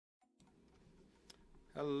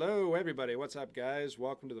Hello everybody, what's up guys?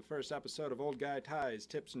 Welcome to the first episode of Old Guy Ties,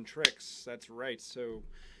 Tips and Tricks. That's right, so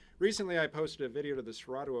recently I posted a video to the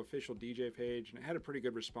Serato official DJ page and it had a pretty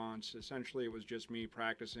good response. Essentially it was just me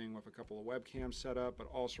practicing with a couple of webcams set up, but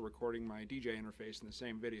also recording my DJ interface in the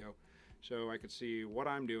same video. So I could see what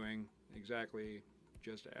I'm doing exactly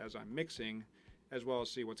just as I'm mixing, as well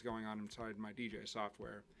as see what's going on inside my DJ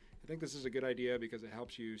software. I think this is a good idea because it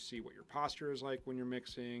helps you see what your posture is like when you're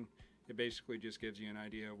mixing. It basically just gives you an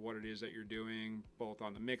idea of what it is that you're doing, both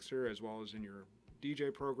on the mixer as well as in your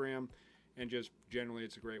DJ program. And just generally,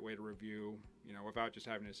 it's a great way to review, without just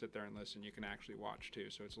having to sit there and listen. You can actually watch too,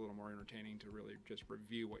 so it's a little more entertaining to really just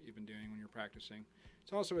review what you've been doing when you're practicing.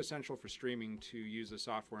 It's also essential for streaming to use the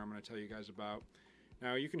software I'm going to tell you guys about.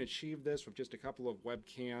 Now, you can achieve this with just a couple of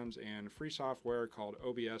webcams and free software called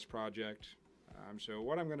OBS project. So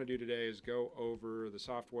what I'm going to do today is go over the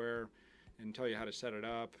software and tell you how to set it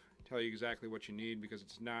up, tell you exactly what you need, because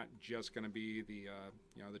it's not just going to be the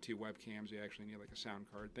two webcams. You actually need like a sound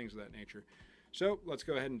card, things of that nature. So let's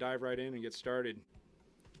go ahead and dive right in and get started.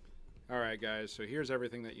 Alright guys, so here's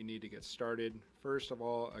everything that you need to get started. First of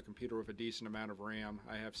all, a computer with a decent amount of RAM.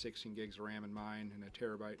 I have 16 gigs of RAM in mine, and a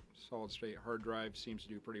terabyte solid state hard drive seems to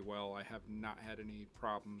do pretty well. I have not had any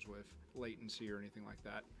problems with latency or anything like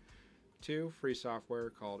that. 2, free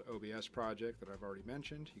software called OBS Project that I've already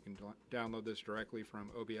mentioned. You can download this directly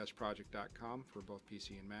from obsproject.com for both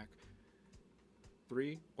PC and Mac.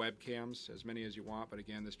 3, webcams, as many as you want, but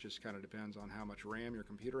again, this just kind of depends on how much RAM your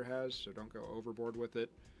computer has, so don't go overboard with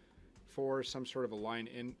it. 4, some sort of a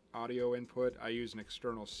line-in audio input. I use an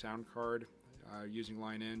external sound card using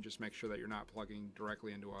line-in. Just make sure that you're not plugging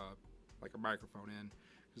directly into a microphone in,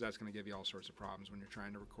 because that's going to give you all sorts of problems when you're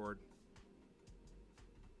trying to record.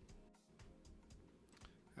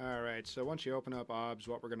 Alright, so once you open up OBS,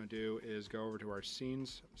 what we're going to do is go over to our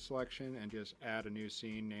scenes selection and just add a new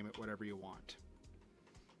scene, name it whatever you want.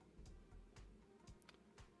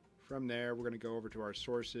 From there, we're going to go over to our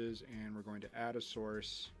sources and we're going to add a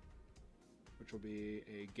source, which will be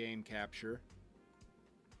a gain capture.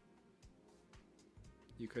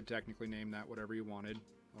 You could technically name that whatever you wanted.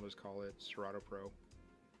 I'll just call it Serato Pro.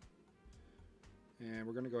 And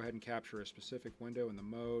we're going to go ahead and capture a specific window in the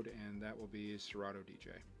mode, and that will be Serato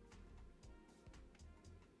DJ.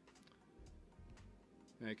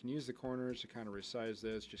 Now you can use the corners to kind of resize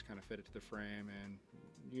this, just kind of fit it to the frame, and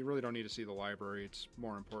you really don't need to see the library. It's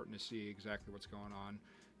more important to see exactly what's going on.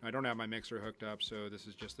 Now, I don't have my mixer hooked up, so this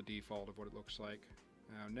is just the default of what it looks like.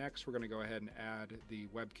 Now next we're going to go ahead and add the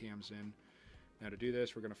webcams in. Now to do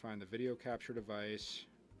this, we're going to find the video capture device.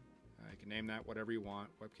 You can name that whatever you want,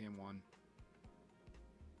 webcam 1.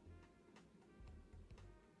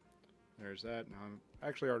 There's that. Now I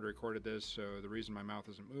actually already recorded this, so the reason my mouth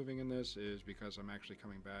isn't moving in this is because I'm actually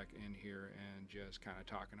coming back in here and just kind of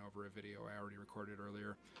talking over a video I already recorded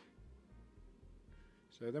earlier.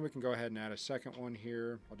 So then we can go ahead and add a second one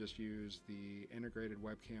here. I'll just use the integrated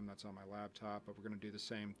webcam that's on my laptop, but we're going to do the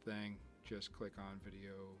same thing. Just click on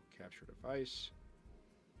video capture device.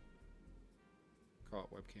 Call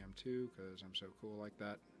it webcam 2 because I'm so cool like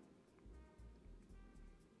that.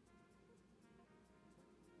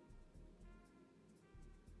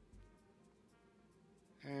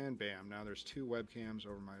 And bam, now there's 2 webcams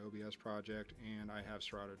over my OBS project, and I have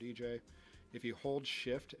Serato DJ. If you hold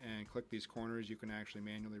shift and click these corners, you can actually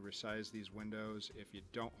manually resize these windows. If you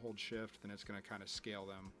don't hold shift, then it's going to kind of scale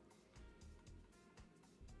them.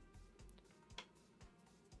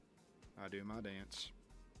 I do my dance.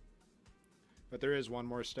 But there is one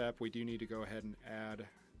more step. We do need to go ahead and add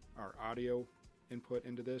our audio input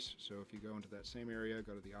into this. So if you go into that same area,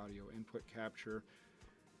 go to the audio input capture.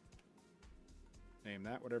 Name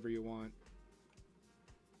that whatever you want.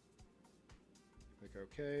 Click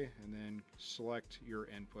OK, and then select your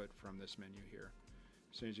input from this menu here.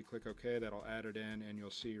 As soon as you click OK, that'll add it in, and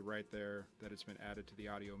you'll see right there that it's been added to the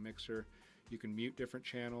audio mixer. You can mute different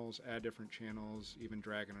channels, add different channels, even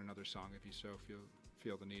drag in another song if you so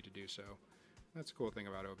feel the need to do so. That's a cool thing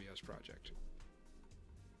about OBS Project.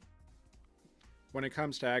 When it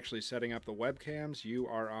comes to actually setting up the webcams, you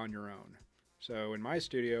are on your own. So in my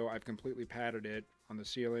studio, I've completely padded it on the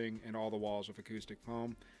ceiling and all the walls with acoustic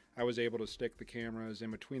foam. I was able to stick the cameras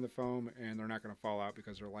in between the foam, and they're not going to fall out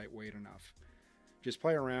because they're lightweight enough. Just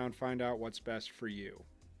play around, find out what's best for you.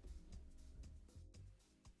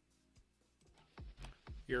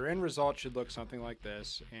 Your end result should look something like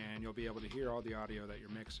this, and you'll be able to hear all the audio that you're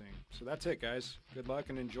mixing. So that's it, guys. Good luck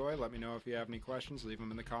and enjoy. Let me know if you have any questions. Leave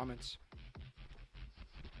them in the comments.